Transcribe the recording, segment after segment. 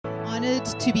honored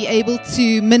to be able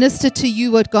to minister to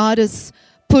you what God has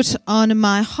put on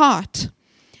my heart.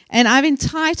 And I've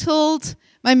entitled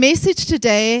my message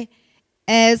today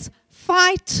as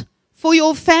Fight for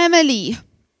Your Family.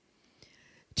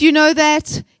 Do you know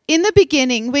that in the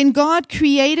beginning, when God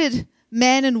created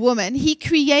man and woman, He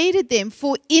created them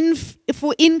for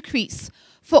increase,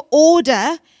 for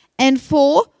order, and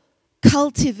for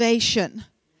cultivation.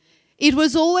 It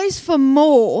was always for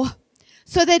more,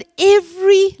 so that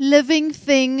every living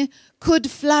thing could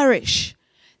flourish.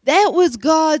 That was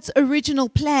God's original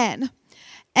plan.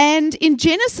 And in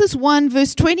Genesis 1,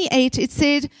 verse 28, it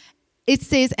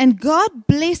says, "And God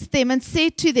blessed them and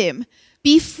said to them,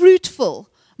 'Be fruitful,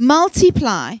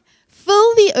 multiply,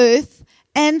 fill the earth,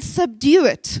 and subdue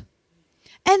it.'"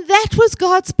 And that was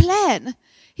God's plan.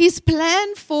 His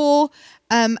plan for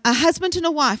a husband and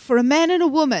a wife, for a man and a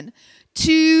woman,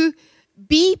 to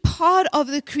be part of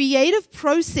the creative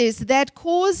process that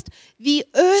caused the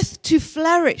earth to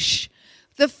flourish,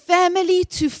 the family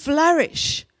to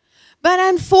flourish. But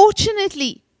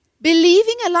unfortunately,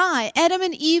 believing a lie, Adam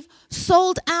and Eve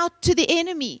sold out to the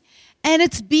enemy, and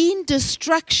it's been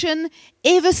destruction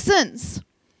ever since.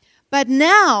 But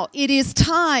now it is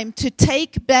time to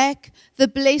take back the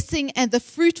blessing and the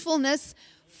fruitfulness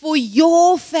for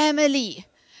your family.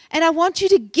 And I want you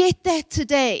to get that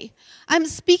today. I'm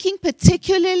speaking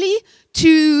particularly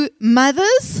to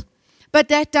mothers, but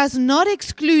that does not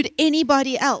exclude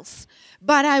anybody else.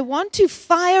 But I want to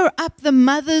fire up the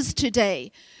mothers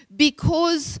today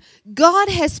because God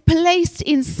has placed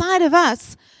inside of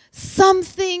us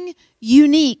something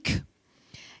unique.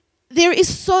 There is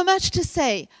so much to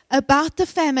say about the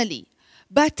family,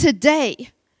 but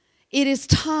today it is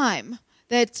time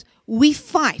that we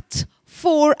fight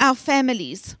for our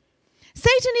families.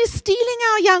 Satan is stealing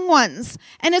our young ones,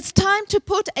 and it's time to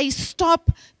put a stop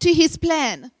to his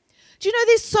plan. Do you know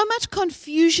there's so much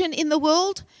confusion in the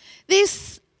world?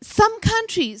 There's some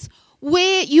countries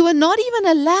where you are not even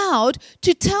allowed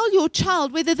to tell your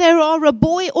child whether they are a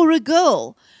boy or a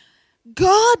girl.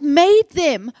 God made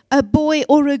them a boy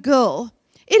or a girl.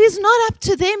 It is not up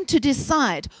to them to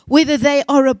decide whether they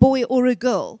are a boy or a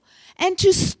girl. And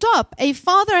to stop a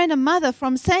father and a mother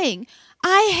from saying,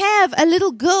 "I have a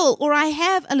little girl" or "I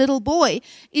have a little boy,"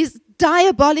 is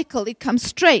diabolical. It comes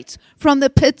straight from the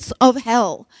pits of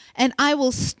hell. And I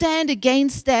will stand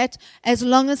against that as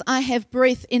long as I have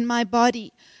breath in my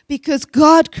body, because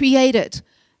God created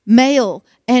male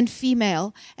and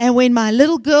female. And when my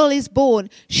little girl is born,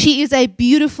 she is a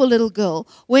beautiful little girl.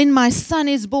 When my son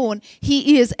is born,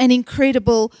 he is an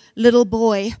incredible little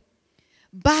boy.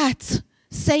 But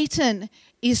Satan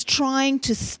is trying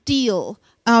to steal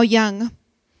our young.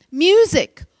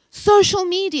 Music, social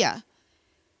media,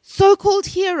 so-called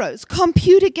heroes,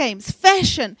 computer games,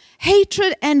 fashion,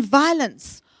 hatred, and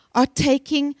violence are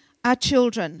taking our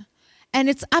children. And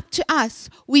it's up to us.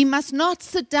 We must not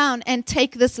sit down and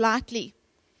take this lightly.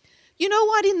 You know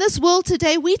what? In this world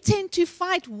today, we tend to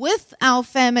fight with our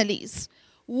families,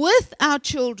 with our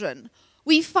children.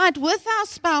 We fight with our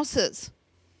spouses.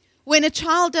 When a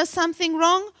child does something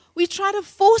wrong, we try to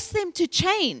force them to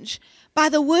change by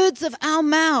the words of our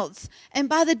mouths and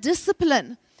by the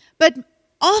discipline. But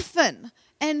often,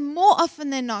 and more often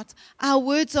than not, our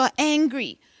words are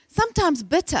angry, sometimes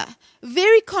bitter,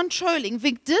 very controlling,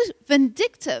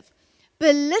 vindictive,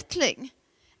 belittling,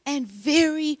 and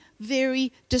very,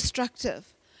 very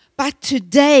destructive. But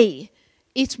today,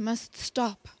 it must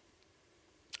stop.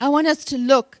 I want us to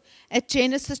look at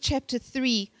Genesis chapter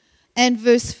 3 and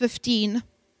verse 15.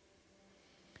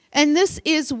 And this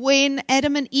is when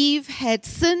Adam and Eve had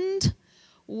sinned,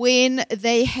 when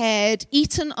they had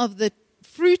eaten of the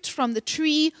fruit from the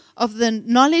tree of the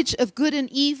knowledge of good and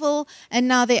evil, and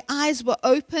now their eyes were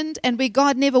opened, and where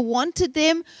God never wanted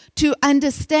them to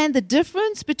understand the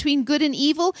difference between good and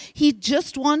evil, He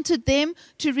just wanted them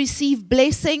to receive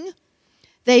blessing.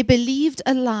 They believed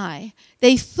a lie.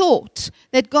 They thought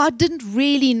that God didn't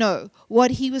really know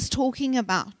what He was talking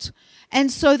about. And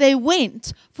so they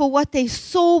went for what they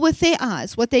saw with their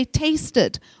eyes, what they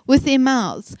tasted with their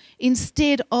mouths,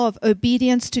 instead of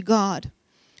obedience to God.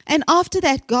 And after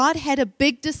that, God had a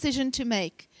big decision to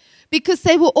make, because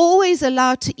they were always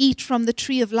allowed to eat from the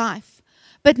tree of life.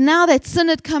 But now that sin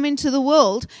had come into the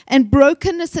world and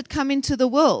brokenness had come into the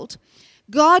world,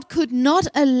 God could not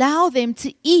allow them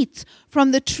to eat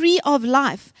from the tree of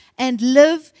life and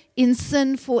live in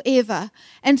sin forever.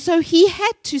 And so He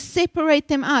had to separate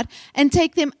them out and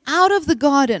take them out of the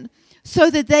garden so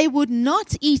that they would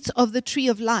not eat of the tree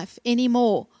of life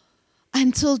anymore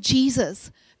until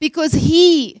Jesus, because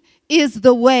He is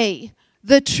the way,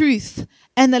 the truth,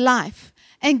 and the life.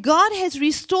 And God has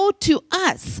restored to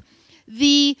us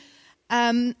the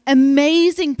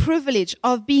amazing privilege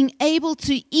of being able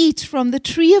to eat from the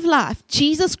tree of life,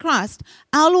 Jesus Christ,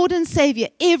 our Lord and Savior,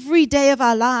 every day of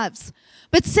our lives.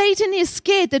 But Satan is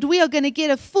scared that we are going to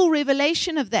get a full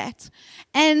revelation of that.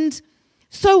 And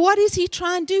so what does he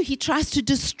try and do? He tries to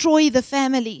destroy the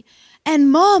family. And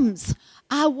moms,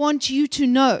 I want you to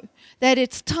know that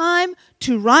it's time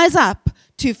to rise up,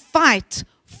 to fight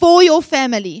for your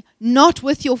family, not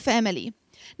with your family.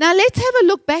 Now let's have a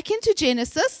look back into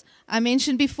Genesis. I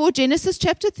mentioned before, Genesis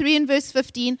chapter 3 and verse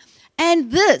 15.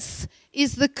 And this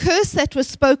is the curse that was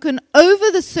spoken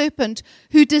over the serpent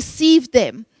who deceived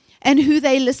them and who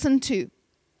they listened to.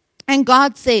 And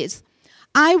God says,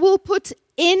 I will put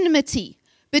enmity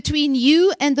between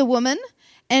you and the woman,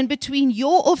 and between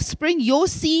your offspring, your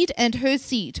seed, and her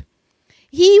seed.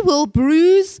 He will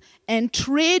bruise and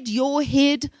tread your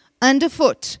head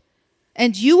underfoot,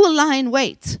 and you will lie in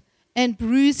wait and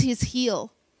bruise his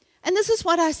heel. And this is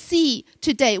what I see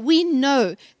today. We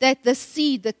know that the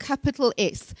seed, the capital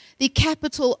S, the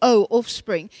capital O,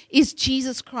 offspring, is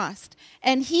Jesus Christ.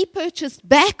 And he purchased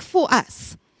back for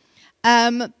us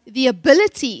the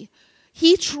ability.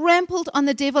 He trampled on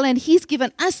the devil, and he's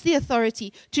given us the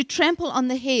authority to trample on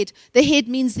the head. The head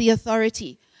means the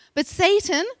authority. But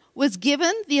Satan was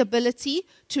given the ability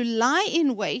to lie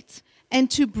in wait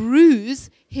and to bruise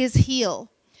his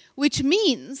heel, which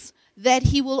means that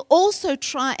he will also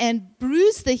try and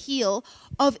bruise the heel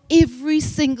of every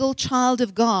single child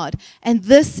of God. And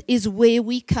this is where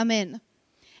we come in.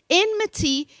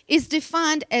 Enmity is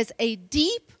defined as a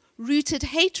deep-rooted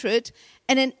hatred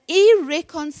and an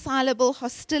irreconcilable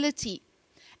hostility.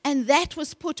 And that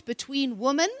was put between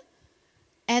woman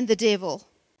and the devil.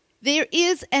 There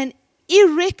is an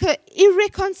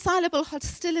irreconcilable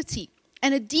hostility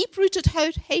and a deep-rooted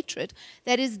hatred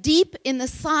that is deep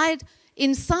inside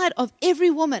of every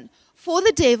woman for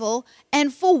the devil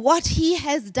and for what he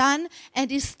has done and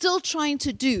is still trying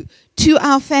to do to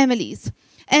our families.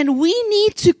 And we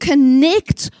need to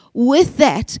connect with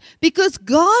that because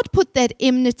God put that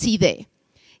enmity there.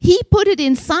 He put it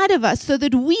inside of us so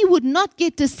that we would not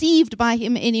get deceived by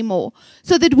him anymore,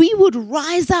 so that we would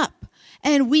rise up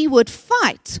and we would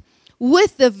fight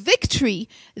with the victory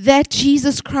that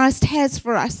Jesus Christ has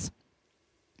for us.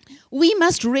 We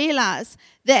must realize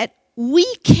that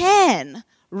we can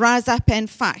rise up and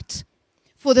fight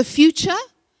for the future,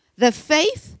 the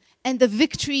faith, and the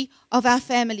victory of our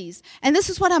families. And this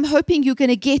is what I'm hoping you're going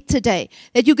to get today,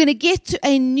 that you're going to get to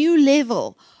a new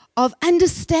level of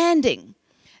understanding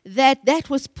that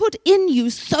was put in you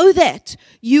so that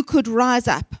you could rise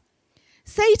up.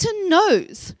 Satan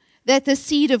knows that the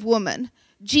seed of woman,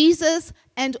 Jesus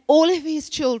and all of his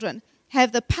children,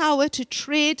 have the power to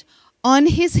tread on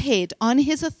his head, on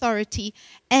his authority,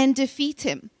 and defeat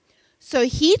him. So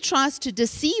he tries to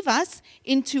deceive us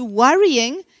into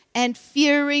worrying and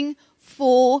fearing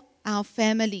for our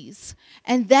families.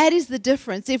 And that is the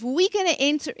difference. If we're going to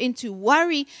enter into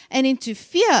worry and into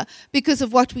fear because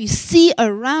of what we see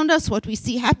around us, what we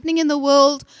see happening in the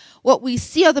world, what we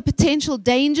see are the potential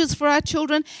dangers for our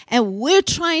children, and we're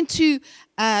trying to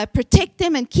protect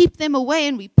them and keep them away,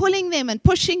 and we're pulling them and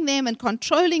pushing them and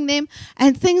controlling them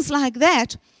and things like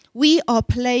that, we are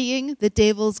playing the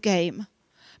devil's game.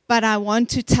 But I want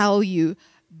to tell you,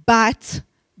 but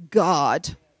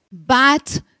God,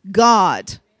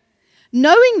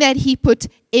 knowing that he put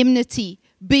enmity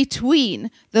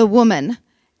between the woman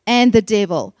and the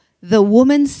devil, the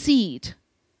woman's seed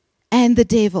and the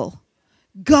devil,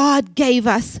 God gave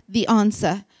us the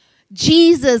answer.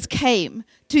 Jesus came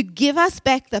to give us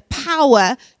back the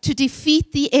power to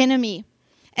defeat the enemy.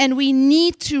 And we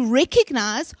need to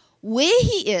recognize where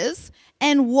he is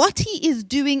and what he is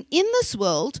doing in this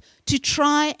world to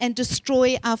try and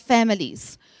destroy our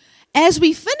families. As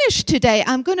we finish today,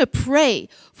 I'm going to pray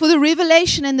for the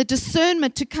revelation and the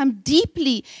discernment to come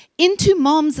deeply into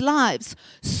moms' lives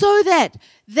so that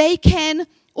they can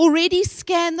already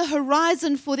scan the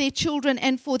horizon for their children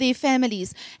and for their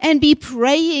families and be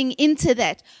praying into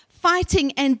that,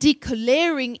 fighting and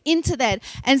declaring into that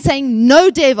and saying, no,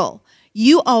 devil,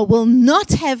 you will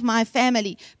not have my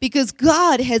family because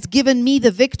God has given me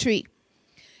the victory.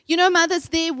 You know, mothers,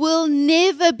 there will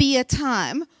never be a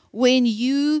time when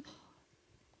you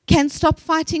can stop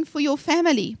fighting for your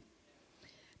family.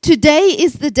 Today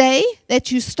is the day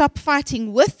that you stop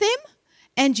fighting with them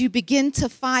and you begin to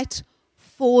fight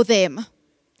for them.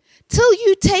 Till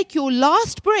you take your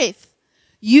last breath,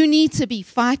 you need to be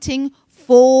fighting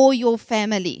for your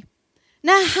family.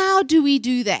 Now, how do we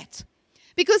do that?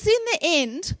 Because in the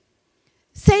end,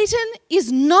 Satan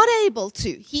is not able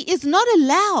to, he is not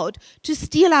allowed to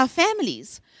steal our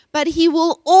families. but he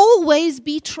will always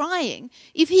be trying.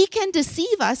 If he can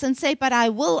deceive us and say, but I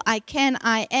will, I can,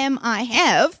 I am, I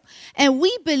have, and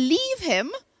we believe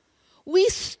him, we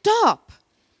stop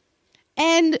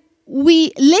and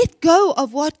we let go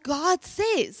of what God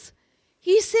says.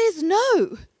 He says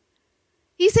no.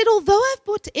 He said, although I've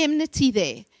put enmity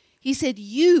there, he said,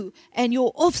 you and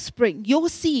your offspring, your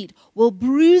seed, will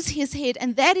bruise his head,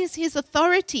 and that is his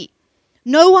authority.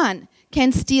 No one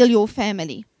can steal your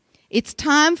family. It's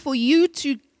time for you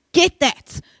to get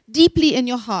that deeply in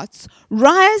your hearts.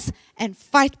 Rise and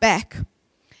fight back.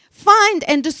 Find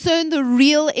and discern the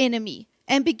real enemy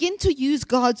and begin to use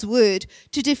God's word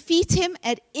to defeat him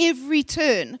at every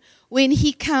turn when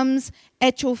he comes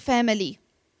at your family.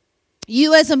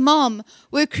 You as a mom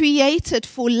were created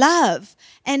for love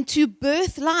and to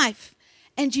birth life,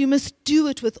 and you must do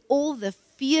it with all the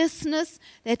fierceness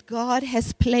that God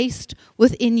has placed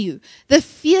within you. The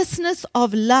fierceness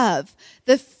of love,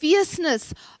 the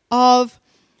fierceness of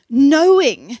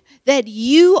knowing that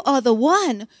you are the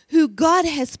one who God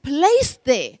has placed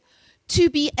there to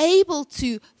be able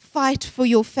to fight for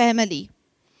your family.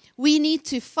 We need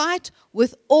to fight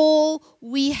with all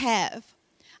we have.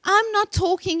 I'm not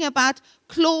talking about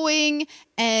clawing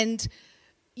and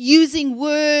using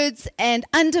words and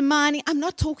undermining. I'm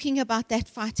not talking about that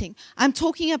fighting. I'm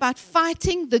talking about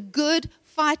fighting the good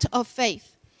fight of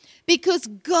faith. Because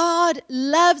God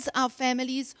loves our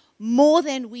families more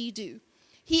than we do.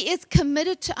 He is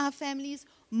committed to our families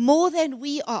more than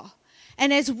we are.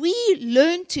 And as we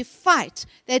learn to fight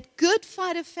that good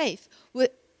fight of faith,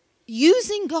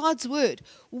 using God's word,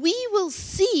 we will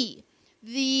see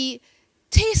the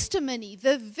testimony,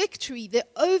 the victory, the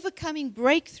overcoming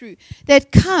breakthrough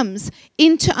that comes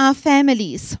into our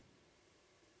families.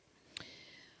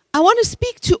 I want to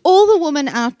speak to all the women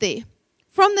out there.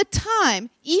 From the time,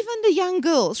 even the young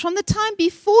girls, from the time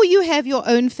before you have your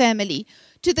own family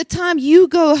to the time you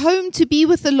go home to be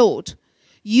with the Lord,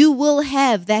 you will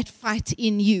have that fight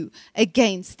in you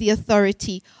against the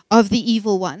authority of the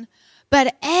evil one.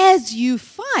 But as you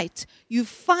fight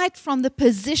from the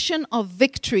position of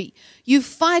victory. You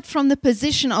fight from the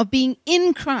position of being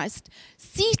in Christ,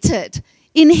 seated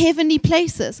in heavenly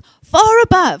places, far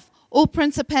above all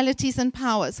principalities and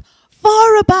powers,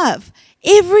 far above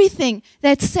everything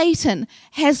that Satan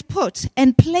has put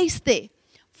and placed there,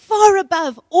 far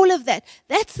above all of that.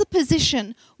 That's the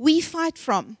position we fight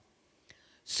from.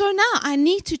 So now I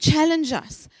need to challenge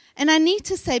us. And I need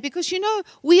to say, because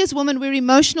we as women, we're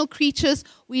emotional creatures.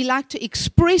 We like to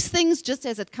express things just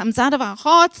as it comes out of our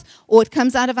hearts, or it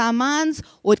comes out of our minds,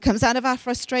 or it comes out of our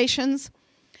frustrations.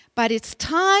 But it's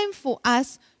time for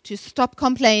us to stop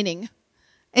complaining.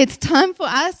 It's time for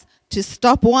us to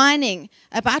stop whining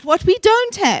about what we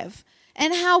don't have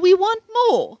and how we want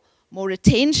more. More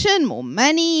attention, more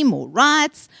money, more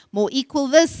rights, more equal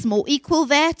this, more equal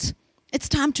that. It's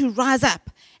time to rise up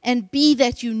and be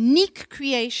that unique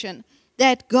creation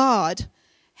that God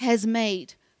has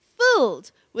made,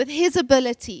 filled with His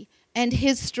ability and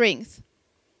His strength.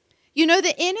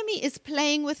 The enemy is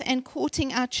playing with and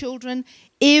courting our children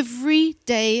every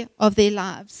day of their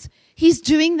lives. He's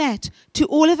doing that to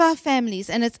all of our families,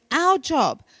 and it's our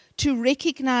job to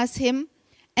recognize him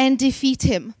and defeat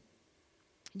him.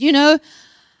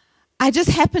 I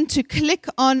just happened to click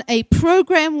on a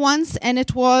program once, and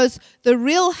it was The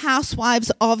Real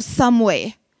Housewives of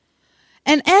Somewhere.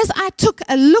 And as I took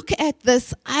a look at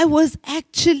this, I was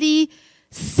actually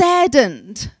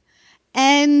saddened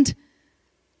and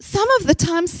some of the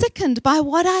time sickened by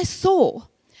what I saw.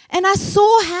 And I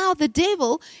saw how the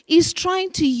devil is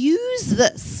trying to use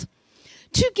this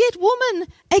to get women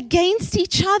against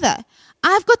each other.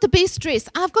 I've got the best dress.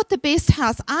 I've got the best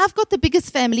house. I've got the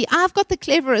biggest family. I've got the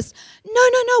cleverest. No.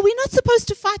 We're not supposed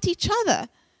to fight each other.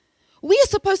 We are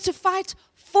supposed to fight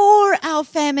for our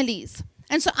families.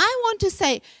 And so I want to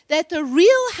say that the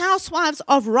real housewives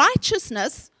of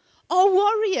righteousness are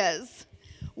warriors.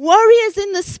 Warriors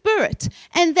in the spirit.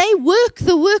 And they work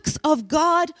the works of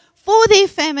God for their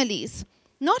families.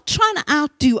 Not trying to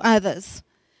outdo others.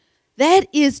 That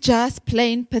is just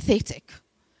plain pathetic.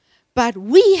 But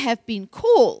we have been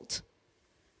called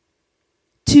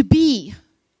to be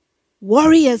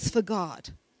warriors for God.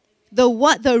 The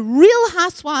real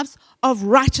housewives of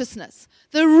righteousness.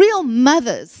 The real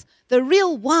mothers. The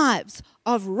real wives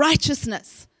of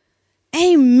righteousness.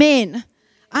 Amen.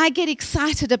 I get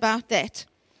excited about that.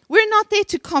 We're not there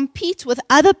to compete with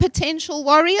other potential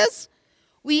warriors.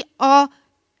 We are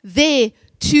there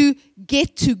to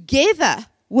get together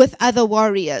with other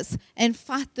warriors and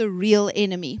fight the real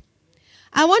enemy.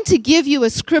 I want to give you a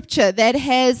scripture that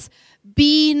has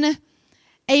been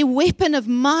a weapon of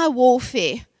my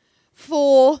warfare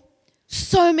for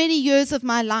so many years of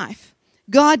my life.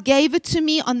 God gave it to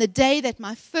me on the day that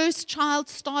my first child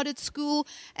started school,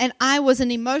 and I was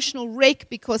an emotional wreck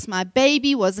because my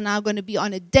baby was now going to be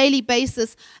on a daily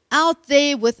basis out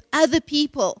there with other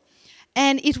people.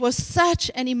 And it was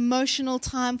such an emotional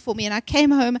time for me. And I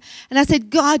came home and I said,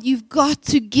 God, you've got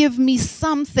to give me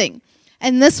something.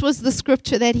 And this was the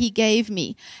scripture that he gave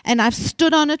me. And I've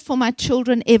stood on it for my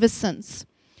children ever since.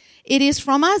 It is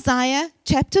from Isaiah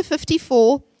chapter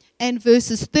 54 and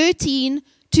verses 13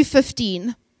 to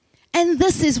 15. And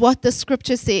this is what the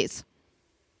scripture says.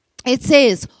 It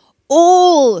says,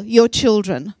 all your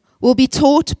children will be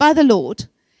taught by the Lord,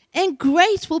 and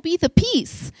great will be the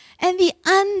peace and the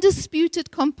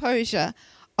undisputed composure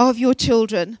of your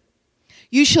children.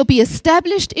 You shall be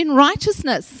established in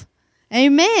righteousness.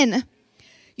 Amen.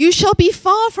 You shall be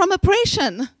far from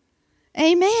oppression.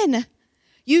 Amen.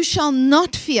 You shall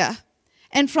not fear,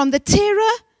 and from the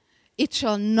terror it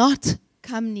shall not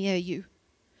come near you.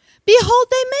 Behold,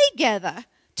 they may gather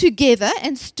together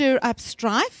and stir up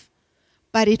strife,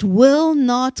 but it will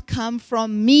not come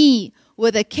from me,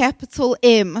 with a capital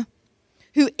M.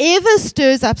 Whoever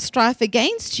stirs up strife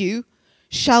against you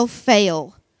shall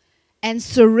fail and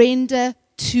surrender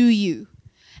to you.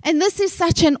 And this is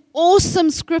such an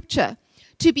awesome scripture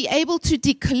to be able to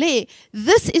declare,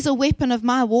 this is a weapon of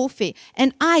my warfare,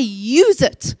 and I use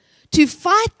it to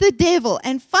fight the devil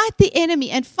and fight the enemy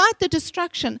and fight the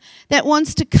destruction that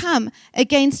wants to come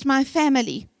against my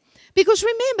family. Because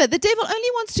remember, the devil only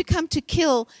wants to come to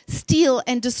kill, steal,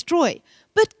 and destroy.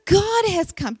 But God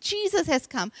has come, Jesus has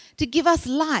come to give us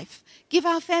life, give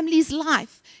our families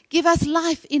life, give us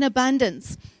life in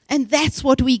abundance. And that's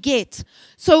what we get.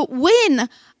 So when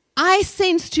I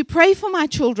sense to pray for my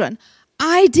children,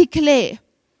 I declare,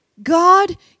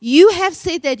 God, you have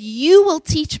said that you will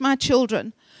teach my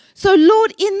children. So,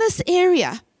 Lord, in this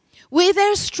area where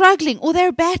they're struggling or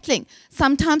they're battling,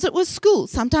 sometimes it was school,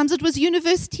 sometimes it was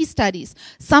university studies,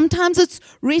 sometimes it's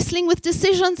wrestling with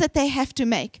decisions that they have to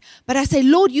make. But I say,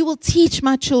 Lord, you will teach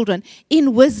my children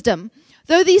in wisdom.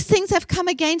 Though these things have come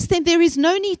against them, there is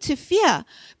no need to fear,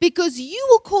 because you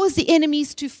will cause the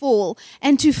enemies to fall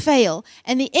and to fail,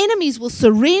 and the enemies will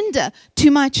surrender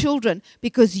to my children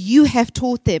because you have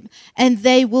taught them, and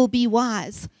they will be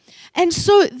wise. And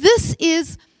so this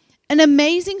is an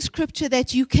amazing scripture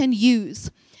that you can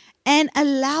use and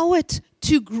allow it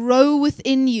to grow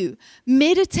within you.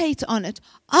 Meditate on it.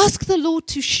 Ask the Lord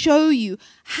to show you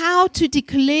how to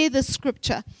declare the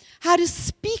scripture, how to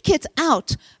speak it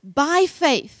out by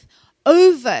faith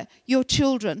over your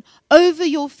children, over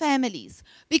your families,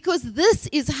 because this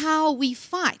is how we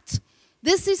fight.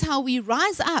 This is how we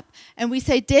rise up and we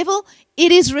say, devil,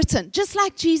 it is written, just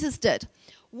like Jesus did.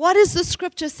 What does the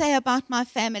scripture say about my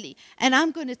family? And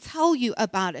I'm going to tell you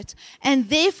about it. And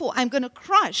therefore, I'm going to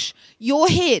crush your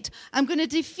head. I'm going to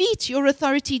defeat your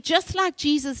authority just like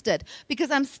Jesus did,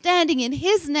 because I'm standing in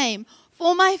his name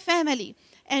for my family.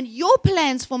 And your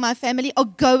plans for my family are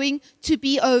going to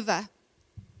be over.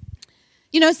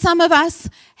 You know, some of us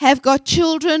have got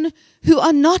children who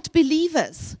are not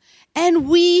believers. And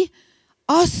we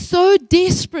are so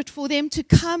desperate for them to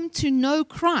come to know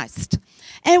Christ.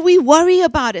 And we worry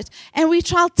about it. And we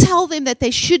try to tell them that they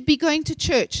should be going to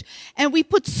church. And we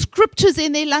put scriptures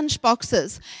in their lunch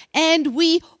boxes. And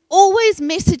we always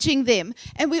messaging them.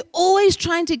 And we're always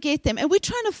trying to get them. And we're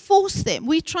trying to force them.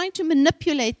 We're trying to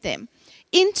manipulate them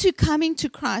into coming to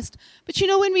Christ. But you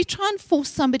know, when we try and force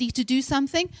somebody to do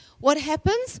something, what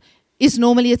happens is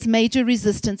normally it's major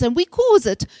resistance. And we cause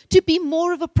it to be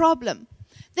more of a problem.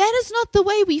 That is not the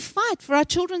way we fight for our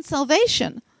children's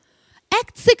salvation.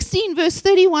 Acts 16 verse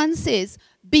 31 says,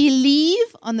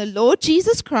 believe on the Lord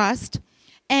Jesus Christ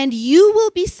and you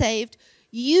will be saved,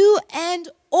 you and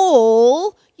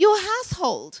all your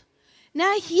household.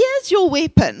 Now here's your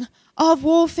weapon of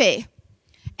warfare.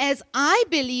 As I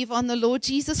believe on the Lord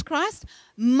Jesus Christ,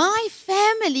 my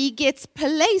family gets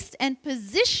placed and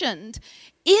positioned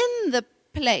in the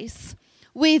place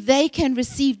where they can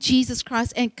receive Jesus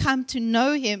Christ and come to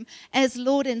know him as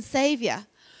Lord and Savior.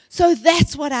 So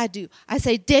that's what I do. I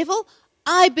say, devil,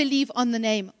 I believe on the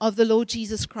name of the Lord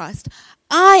Jesus Christ.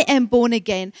 I am born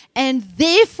again, and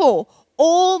therefore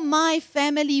all my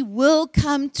family will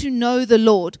come to know the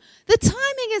Lord. The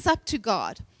timing is up to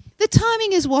God. The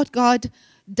timing is what God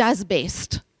does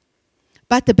best.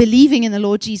 But the believing in the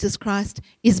Lord Jesus Christ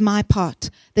is my part.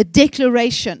 The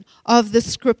declaration of the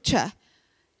scripture,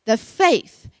 the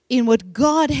faith in what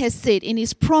God has said, in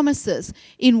his promises,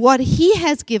 in what he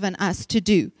has given us to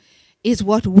do, is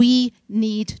what we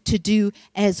need to do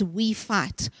as we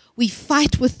fight. We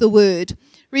fight with the word.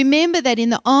 Remember that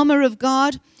in the armor of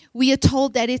God, we are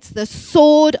told that it's the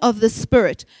sword of the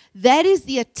Spirit. That is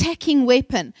the attacking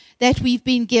weapon that we've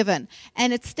been given.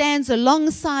 And it stands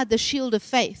alongside the shield of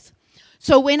faith.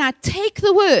 So when I take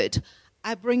the word,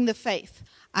 I bring the faith.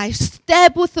 I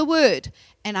stab with the word,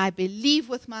 and I believe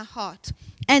with my heart.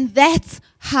 And that's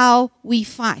how we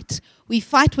fight. We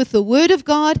fight with the word of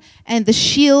God and the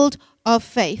shield of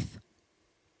faith.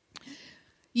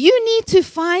 You need to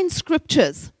find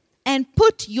scriptures and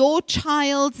put your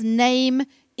child's name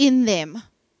in them.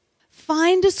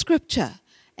 Find a scripture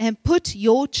and put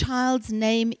your child's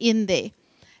name in there.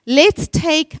 Let's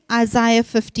take Isaiah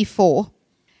 54.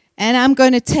 And I'm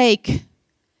going to take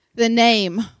the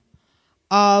name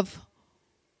of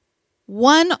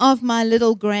one of my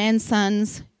little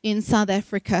grandsons in South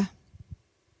Africa.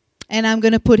 And I'm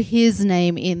going to put his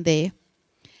name in there.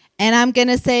 And I'm going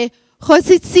to say,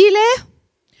 Khositsile,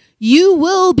 you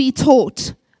will be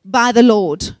taught by the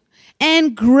Lord,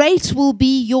 and great will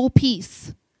be your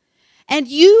peace. And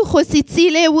you,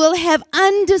 Khositsile, will have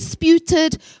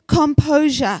undisputed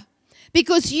composure,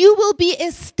 because you will be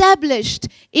established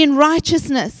in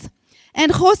righteousness.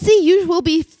 And Khosi, you will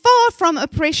be far from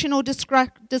oppression or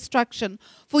destruction,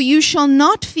 for you shall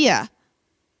not fear,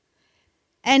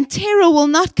 and terror will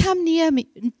not come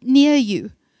near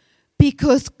you,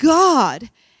 because God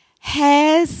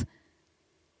has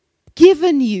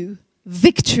given you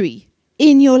victory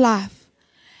in your life.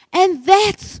 And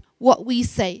that's what we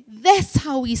say. That's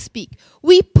how we speak.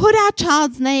 We put our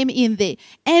child's name in there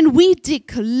and we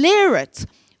declare it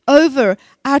over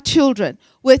our children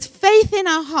with faith in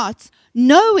our hearts,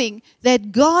 knowing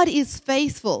that God is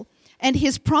faithful and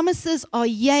his promises are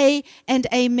yea and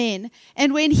amen.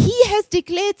 And when he has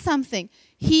declared something,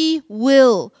 he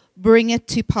will bring it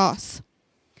to pass.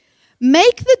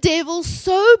 Make the devil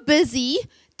so busy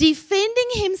defending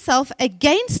himself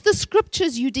against the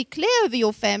scriptures you declare over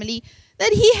your family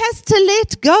that he has to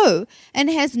let go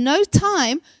and has no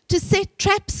time to set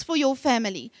traps for your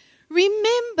family.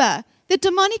 Remember, the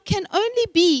demonic can only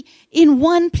be in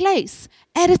one place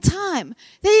at a time.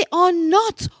 They are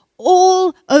not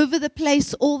all over the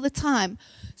place all the time.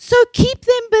 So keep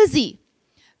them busy.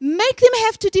 Make them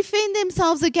have to defend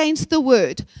themselves against the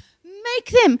word.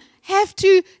 Make them have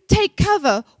to take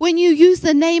cover when you use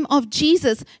the name of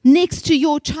Jesus next to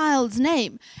your child's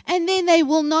name. And then they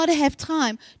will not have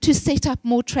time to set up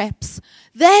more traps.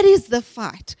 That is the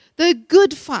fight, the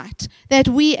good fight that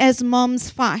we as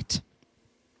moms fight.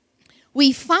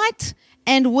 We fight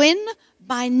and win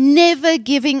by never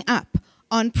giving up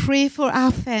on prayer for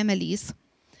our families.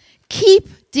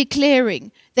 Keep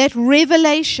declaring that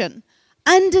revelation,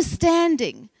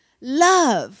 understanding,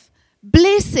 love,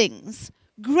 blessings,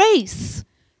 grace,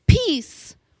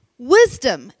 peace,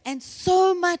 wisdom, and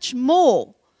so much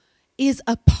more is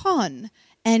upon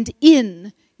and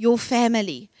in your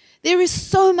family. There is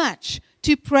so much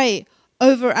to pray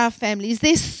over our families.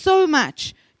 There's so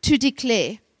much to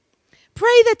declare.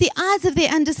 Pray that the eyes of their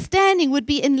understanding would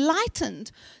be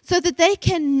enlightened so that they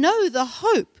can know the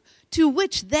hope to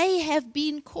which they have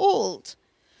been called.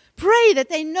 Pray that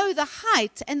they know the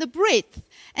height and the breadth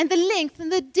and the length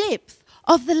and the depth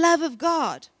of the love of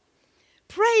God.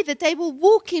 Pray that they will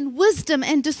walk in wisdom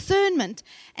and discernment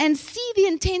and see the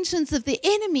intentions of the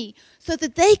enemy so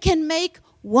that they can make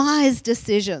wise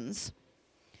decisions.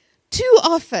 Too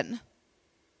often,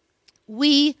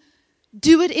 we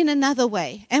do it in another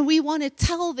way, and we want to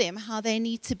tell them how they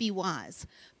need to be wise.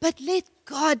 But let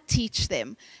God teach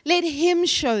them. Let him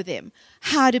show them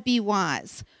how to be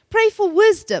wise. Pray for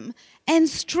wisdom and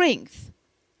strength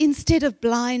instead of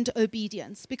blind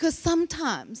obedience, because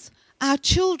sometimes our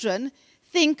children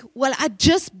think, well, I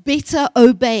just better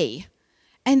obey,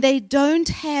 and they don't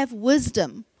have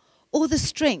wisdom or the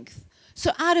strength.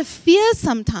 So out of fear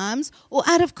sometimes, or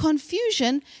out of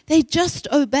confusion, they just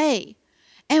obey.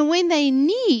 And when they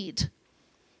need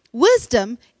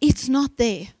wisdom, it's not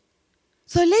there.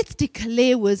 So let's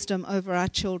declare wisdom over our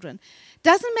children.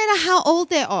 Doesn't matter how old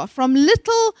they are, from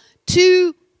little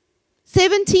to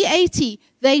 70, 80,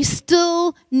 they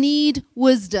still need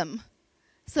wisdom.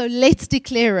 So let's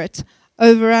declare it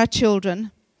over our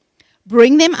children.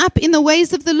 Bring them up in the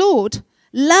ways of the Lord.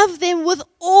 Love them with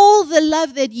all the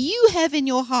love that you have in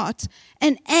your heart,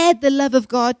 and add the love of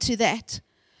God to that.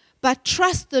 But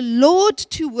trust the Lord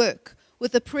to work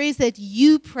with the prayers that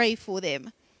you pray for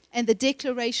them and the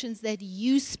declarations that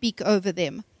you speak over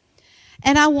them.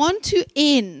 And I want to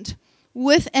end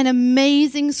with an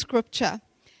amazing scripture.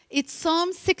 It's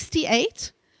Psalm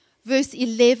 68, verse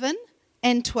 11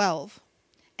 and 12.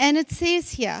 And it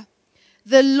says here,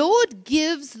 the Lord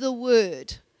gives the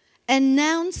word,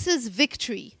 announces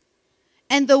victory,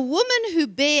 and the women who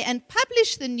bear and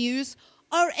publish the news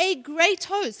are a great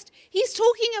host. He's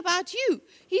talking about you.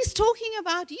 He's talking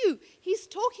about you. He's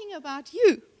talking about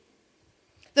you.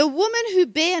 The women who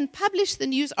bear and publish the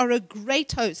news are a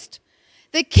great host.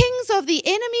 The kings of the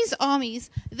enemy's armies,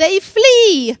 they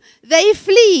flee. They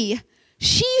flee.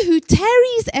 She who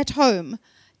tarries at home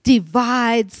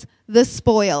divides the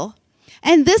spoil.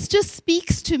 And this just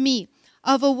speaks to me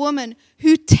of a woman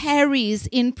who tarries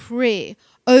in prayer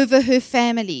over her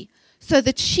family so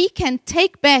that she can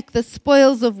take back the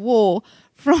spoils of war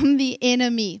from the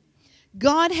enemy.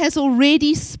 God has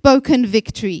already spoken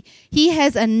victory. He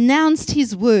has announced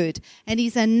his word, and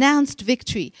he's announced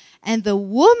victory. And the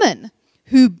woman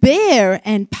who bear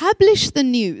and publish the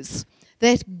news,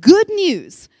 that good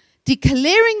news,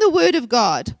 declaring the word of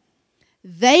God,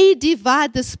 they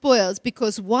divide the spoils.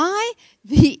 Because why?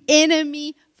 The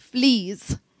enemy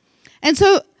flees. And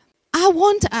so I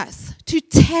want us to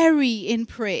tarry in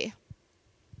prayer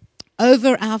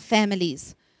over our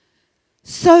families,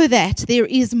 so that there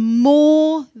is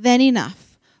more than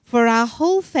enough for our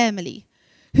whole family,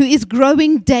 who is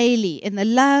growing daily in the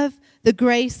love, the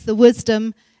grace, the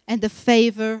wisdom, and the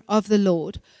favor of the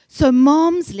Lord. So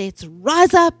moms, let's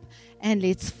rise up and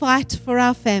let's fight for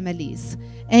our families.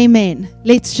 Amen.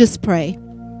 Let's just pray.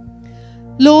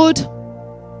 Lord,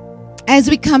 as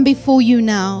we come before you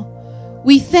now,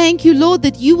 we thank you, Lord,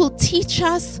 that you will teach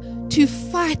us to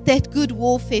fight that good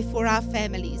warfare for our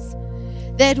families.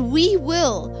 That we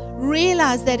will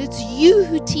realize that it's you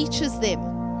who teaches them.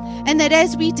 And that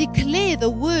as we declare the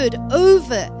word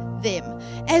over them,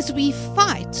 as we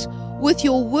fight with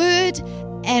your word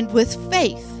and with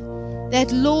faith,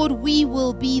 that, Lord, we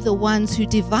will be the ones who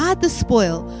divide the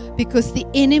spoil, because the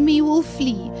enemy will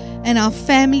flee and our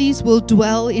families will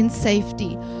dwell in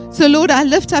safety. So, Lord, I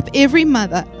lift up every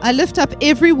mother. I lift up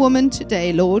every woman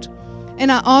today, Lord,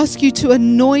 and I ask you to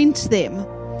anoint them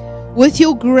with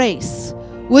your grace,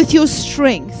 with your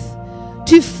strength,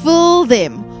 to fill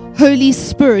them, Holy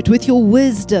Spirit, with your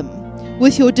wisdom,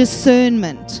 with your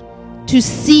discernment, to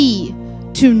see,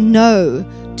 to know,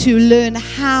 to learn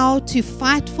how to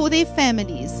fight for their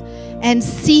families and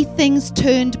see things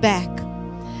turned back.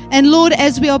 And Lord,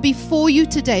 as we are before you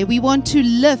today, we want to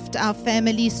lift our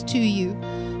families to you.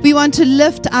 We want to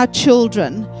lift our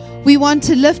children. We want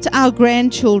to lift our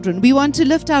grandchildren. We want to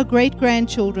lift our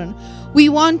great-grandchildren. We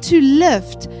want to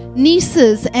lift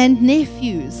nieces and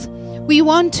nephews. We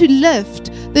want to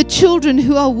lift the children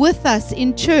who are with us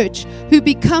in church, who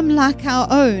become like our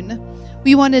own.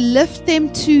 We want to lift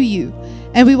them to you.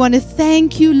 And we want to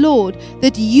thank you, Lord,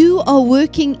 that you are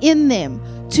working in them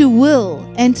to will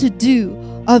and to do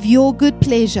of your good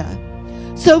pleasure.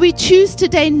 So we choose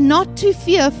today not to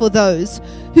fear for those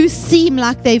who seem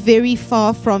like they're very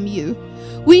far from you.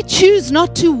 We choose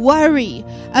not to worry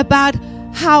about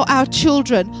how our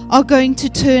children are going to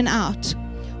turn out.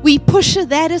 We push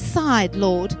that aside,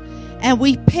 Lord, and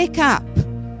we pick up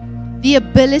the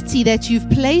ability that you've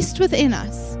placed within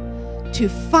us to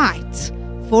fight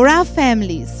for our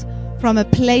families from a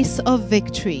place of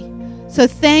victory. So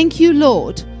thank you,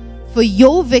 Lord, for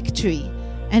your victory,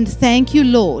 and thank you,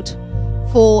 Lord,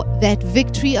 for that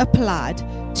victory applied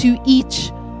to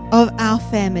each of our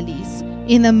families,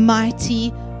 in the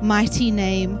mighty, mighty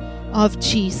name of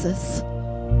Jesus.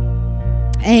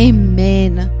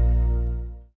 Amen.